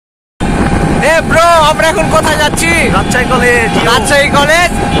এ bro, আমরা এখন কোথায় যাচ্ছি? Rajshahi college. Rajshahi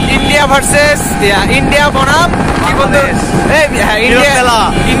college, India versus India বনাম কি বলতো?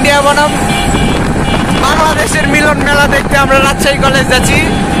 ইন্ডিয়া বনাম বাংলাদেশের মিলন মেলা দেখতে আমরা রাজশাহী কলেজ যাচ্ছি।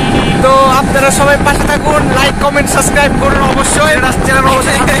 তো আপনারা সবাই পাশে থাকুন, লাইক কমেন্ট সাবস্ক্রাইব করুন অবশ্যই।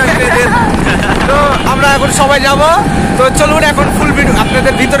 তো আমরা এখন সবাই যাব। তো চলুন এখন ফুল ভিডিও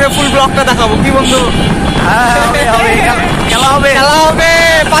আপনাদের ভিতরে ফুল ব্লগটা দেখাবো। কি বন্ধু? খেলা হবে, খেলা হবে,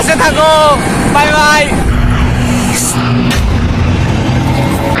 পাশে থাকো। Bye bye.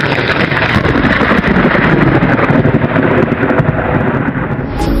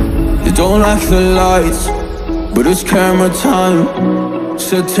 You don't like the lights, but it's camera time.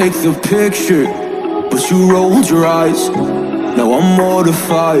 Said take the picture, but you rolled your eyes. Now I'm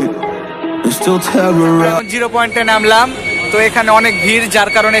mortified and still terrorized. 0 পয়েন্টে নামলাম। তো এখানে অনেক ভিড়, যার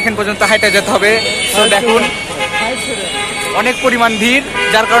কারণে এখান পর্যন্ত হাঁটে যেতে হবে। তো দেখুন অনেক পরিমাণ ভিড়,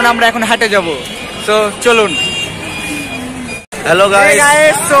 যার কারণে আমরা এখন হাঁটে যাব। তো চলুন। Hello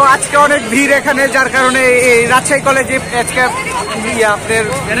guys. তো আজকে অনেক ভিড় এখানে, যার কারণে এই রাজশাহী কলেজে আজকে আপনাদের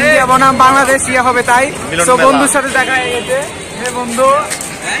ইন্ডিয়া বনাম বাংলাদেশ হবে তাই। তো বন্ধুর সাথে দেখা হয়ে গেছে। বন্ধু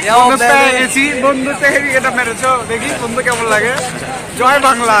বন্ধু এটা মেরেছো, দেখি বন্ধু কেমন লাগে। জয়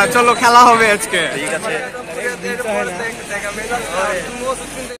বাংলা। চলো খেলা হবে আজকে।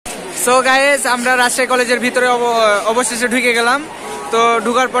 সো গাইস, আমরা রাজশাহী কলেজের ভিতরে অবশেষে ঢুকে গেলাম। তো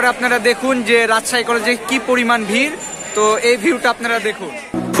ঢুকার পরে আপনারা দেখুন যে রাজশাহী কলেজে কি পরিমাণ ভিড়। তো এই ভিউটা আপনারা দেখুন।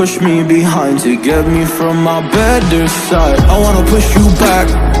 Push me behind to get me from my better side. I wanna push you back,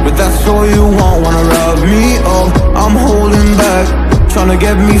 but that's all you want. Wanna rub me up, I'm holding back. Tryna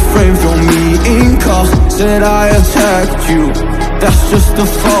get me framed, throw me in cuffs. Said I attacked you, that's just a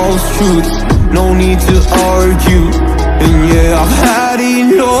false truth. No need to argue, and yeah, I've had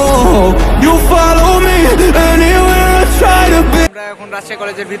enough. You follow me anywhere I try to be. আমরা এখন রাজশাহী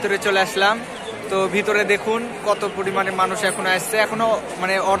কলেজের ভিতরে চলে আসলাম। তো ভিতরে দেখুন কত পরিমাণে মানুষ এখনো আসছে, এখনো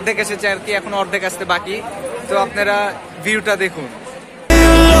মানে অর্ধেক এসেছে আর কি, এখনো অর্ধেক আসতে বাকি। তো আপনারা ভিউটা দেখুন।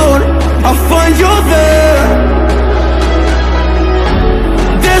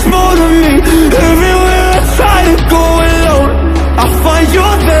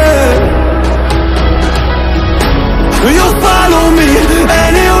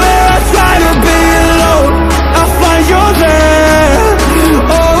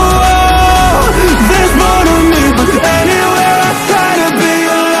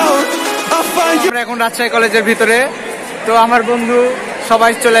 এখন রাজশাহী কলেজের ভিতরে। তো আমার বন্ধু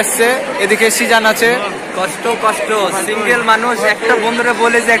সবাই চলে আসছে। এদিকে সিজান আছে। কষ্ট কষ্ট সিঙ্গেল মানুষ একটা বন্ধুরে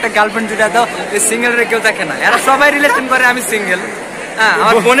বলে যে একটা গার্লফ্রেন্ড জুড়ে দাও, এই সিঙ্গেল রে কেউ দেখে না। এরা সবাই রিলেশন করে, আমি সিঙ্গেল। হ্যাঁ,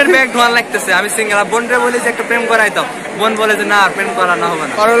 আমার বোনের ব্যাগ ধোয়ান লাগতেছে, আমি সিঙ্গেল। আর বোনরে বলে যে একটা প্রেম করাই দাও, বোন বলে যে না প্রেম করা না হবে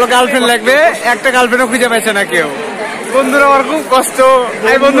না, আর হলো গার্লফ্রেন্ড লাগবে। একটা গার্লফ্রেন্ডও খুঁজে পাইছে না কেউ। বন্ধুরা আমার খুব কষ্ট।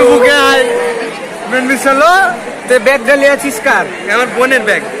 এই বন্ধু বুকে আয় চলো। তো ব্যাগ ঢালিয়ে আছিস কার? আমার বোনের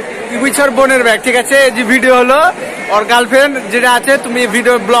ব্যাগ। বোনের ব্যাগ, ঠিক আছে। যে ভিডিও হলো ওর গার্লফ্রেন্ড যেটা আছে, তুমি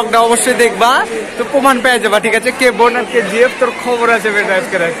ভিডিও ব্লগটা অবশ্যই দেখবা, তো প্রমাণ পেয়ে যাবা, ঠিক আছে। কে বোন আর কে জিএফ, তোর খবর আছে বেটা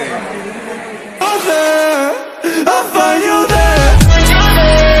আজকে রাতে।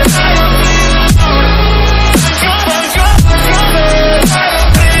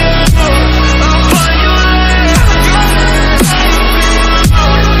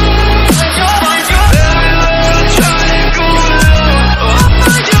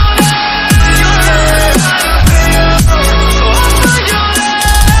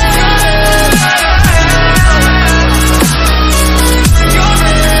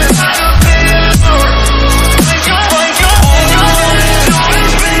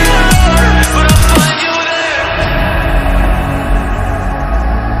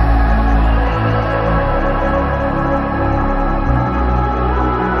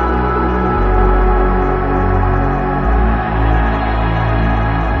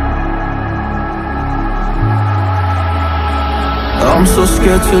 I'm so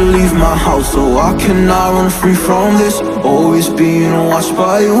scared to leave my house, so I cannot run free from this. Always being watched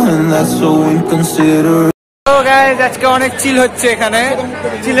by you, and that's so inconsiderate. তো গাইস, আজকে অনেক চিল হচ্ছে এখানে।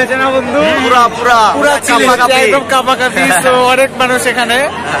 চিল হচ্ছে না বন্ধু? পুরা পুরা পুরা চিল হচ্ছে, একদম কাপাকাপি। তো অনেক মানুষ এখানে,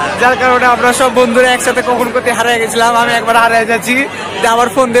 যার কারণে আমরা সব বন্ধুরা একসাথে কখন করতে হারিয়ে গেছিলাম। আমি একবার হারিয়ে যাচ্ছি, আবার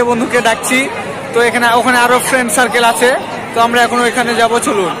ফোন দিয়ে বন্ধুকে ডাকছি। তো এখানে ওখানে আরো ফ্রেন্ড সার্কেল আছে। তো আমরা এখন ওইখানে যাবো,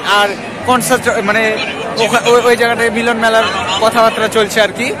 চলুন। আর কনসার্ট মানে ওই জায়গাটায় মিলন মেলার কথাবার্তা চলছে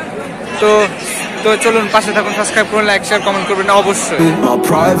আর কি। তো তো চলুন, পাশে থাকুন, সাবস্ক্রাইব করুন, লাইক শেয়ার কমেন্ট করবেন অবশ্যই। My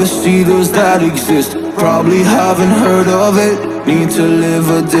privacy, does that exist? Probably haven't heard of it. Need to live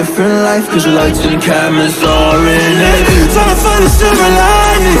a different life, cause lights and cameras are in it. Trying to find a silver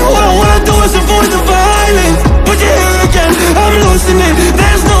lining. All I wanna do is avoid the violence, but you're here again, I'm losing it.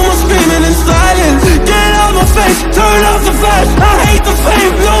 There's no more screaming inside.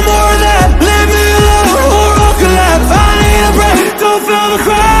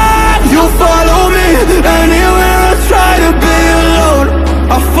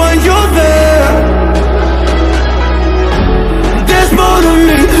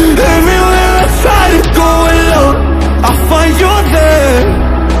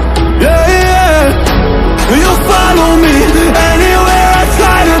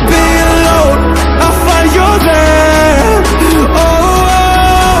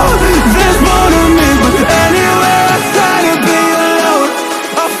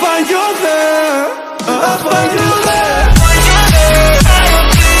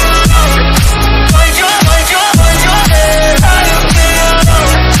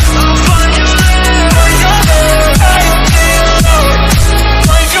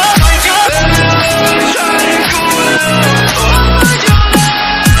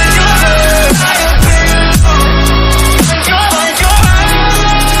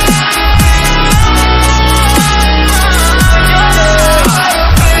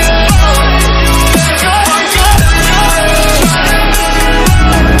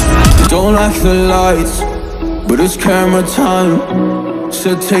 don't like the lights, but it's camera time.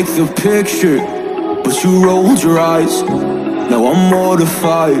 Said take the picture, but you rolled your eyes. Now I'm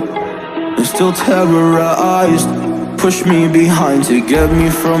mortified and still terrorized. Push me behind to get me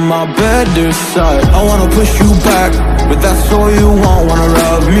from my better side. I wanna push you back, but that's all you want. Wanna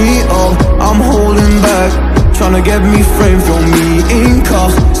rub me up, I'm holding back. Tryna get me framed, throw me in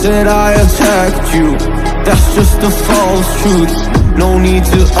cuffs. Said I attacked you, that's just a false truth. No need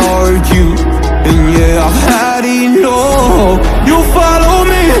to argue, and yeah, I've had enough. You follow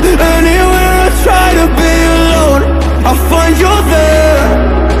me anywhere I try to be alone, I find you there.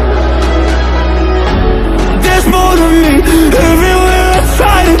 There's more to me, everywhere I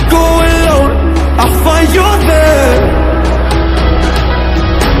try to go alone, I find you there.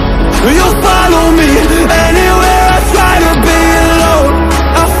 You follow me anywhere I try to be alone,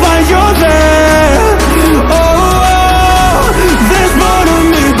 I find you there. Oh, there's more to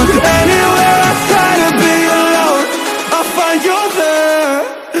me, but anywhere I try to be alone, I find you there.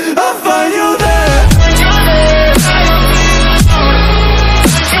 I find you there.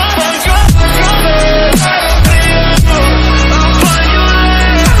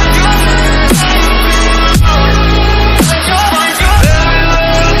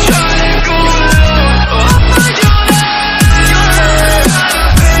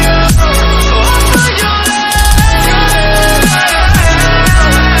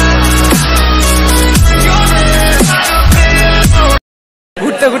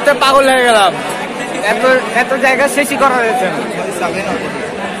 ঘুরতে ঘুরতে পাগল হয়ে গেলাম, এত এত জায়গা শেষই করা হয়েছে।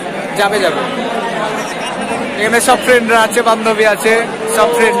 যাবে যাবে, এখানে সব ফ্রেন্ডরা আছে, বান্ধবী আছে, সব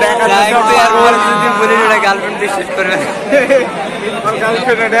ফ্রেন্ড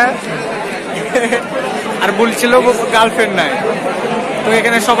আর বলছিল গার্লফ্রেন্ড নাই, তো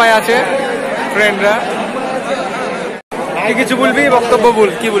এখানে সবাই আছে ফ্রেন্ডরা। কিছু বলবি, বক্তব্য বল,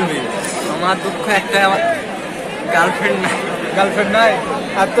 কি বলবি? আমার দুঃখ একটা, আমার গার্লফ্রেন্ড নাই। গার্লফ্রেন্ড নাই?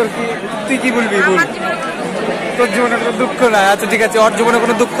 আর তোর কি, তুই কি বলবি বল? তোর জীবনে কোনো দুঃখ নাই? আচ্ছা ঠিক আছে, ওর জীবনে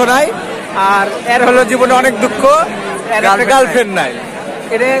কোনো দুঃখ নাই, আর এর হলো জীবনে অনেক দুঃখ, এর একটা গার্লফ্রেন্ড নাই।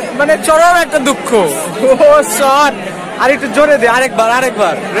 এটা মানে চরম একটা দুঃখ। ও শট, আর একটু জোরে দে, আরেকবার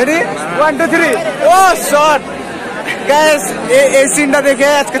আরেকবার। রেডি, 1 2 3। ও শট গাইস, এই সিনটা দেখে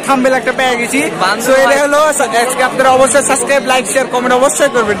আজকে থাম্বনেল একটা পেয়ে গেছি। সো এটা হলো আজকে, আপনারা অবশ্যই সাবস্ক্রাইব, লাইক, শেয়ার, কমেন্ট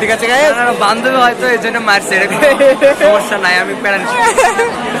অবশ্যই করবেন, ঠিক আছে গাইস? বান্ধবী হয়তো এই জন্য মারছে, সমস্যা নাই, আমি প্যারেন্ট।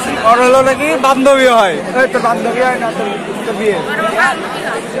 ওর হলো নাকি বান্ধবী হয়, তোর বান্ধবী হয় না, তোর বিয়ে,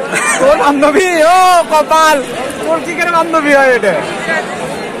 তোর বান্ধবী। ও কপাল, তোর কি করে বান্ধবী হয় এটা?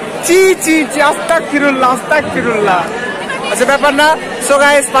 চি চি চি, আস্তাগফিরুল্লাহ আস্তাগফিরুল্লাহ। আচ্ছা ব্যাপার না। সো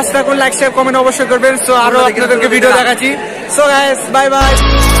গাইস, 5টা করে লাইক, শেয়ার, কমেন্ট অবশ্যই করবেন। সো আরো আপনাদেরকে ভিডিও দেখাচ্ছি। So guys, bye bye.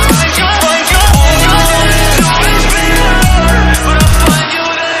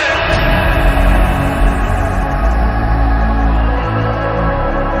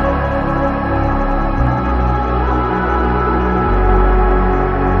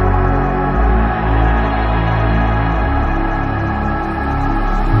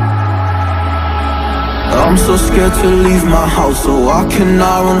 I'm so scared to leave my house, so I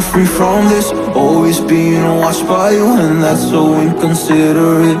cannot run free from this. Always being watched by you, and that's so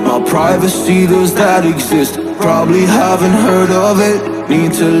inconsiderate. My privacy, does that exist? Probably haven't heard of it.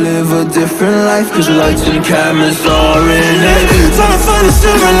 Need to live a different life, cause lights and cameras are in it. Trying to find a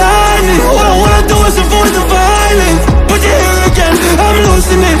silver lining, all I wanna do is avoid the violence. But you're here again, I'm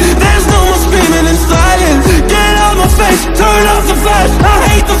losing it. There's no more screaming in silence. Get out my face, turn off the flash. I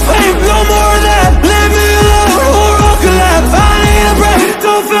hate the fame, no more of that. Leave me alone, or I'll collapse. I need a break,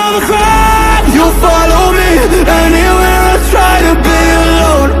 don't feel the crack. You follow me anywhere I try to be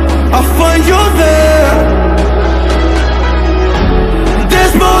alone, I find you there.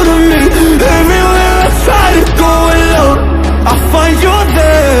 There's more to me, everywhere I try to go alone, I find you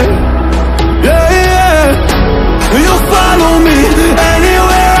there. Yeah, yeah. You follow me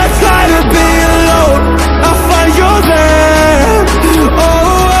anywhere I try to be alone, I find you there.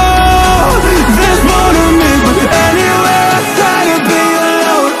 Oh, there's more to me, but anywhere I try to be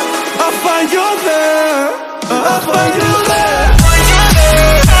alone, I find you there. I find you there.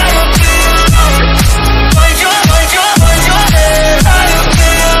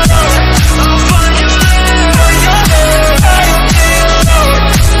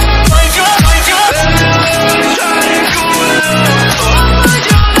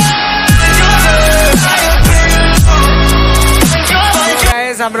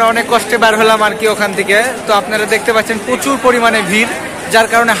 আমরা অনেক কষ্টে বার হলাম আর কি ওখান থেকে। তো আপনারা দেখতে পাচ্ছেন প্রচুর পরিমাণে ভিড়, যার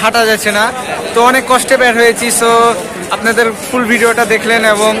কারণে হাঁটা যাচ্ছে না। তো অনেক কষ্টে বের হয়েছি। সো আপনাদের ফুল ভিডিওটা দেখলেন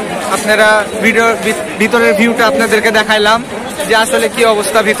এবং আপনারা ভিডিওর ভিতরের ভিউটা আপনাদেরকে দেখাইলাম। যে আসলে কি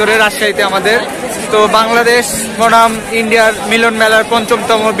অবস্থা ভিতরে রাজশাহীতে আমাদের। তো বাংলাদেশ বনাম ইন্ডিয়ার মিলন মেলার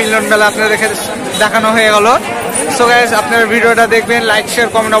 ৫ম মিলন মেলা আপনাদের দেখানো হয়ে গেল। সো গাইস, আপনারা ভিডিওটা দেখবেন, লাইক শেয়ার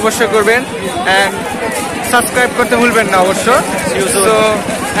কমেন্ট অবশ্যই করবেন, এন্ড সাবস্ক্রাইব করতে ভুলবেন না অবশ্য। তো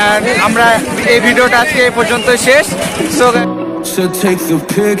আমরা এই ভিডিওটা আজকে এই পর্যন্তই শেষ। So Said take the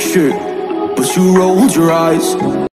picture, but you rolled your eyes.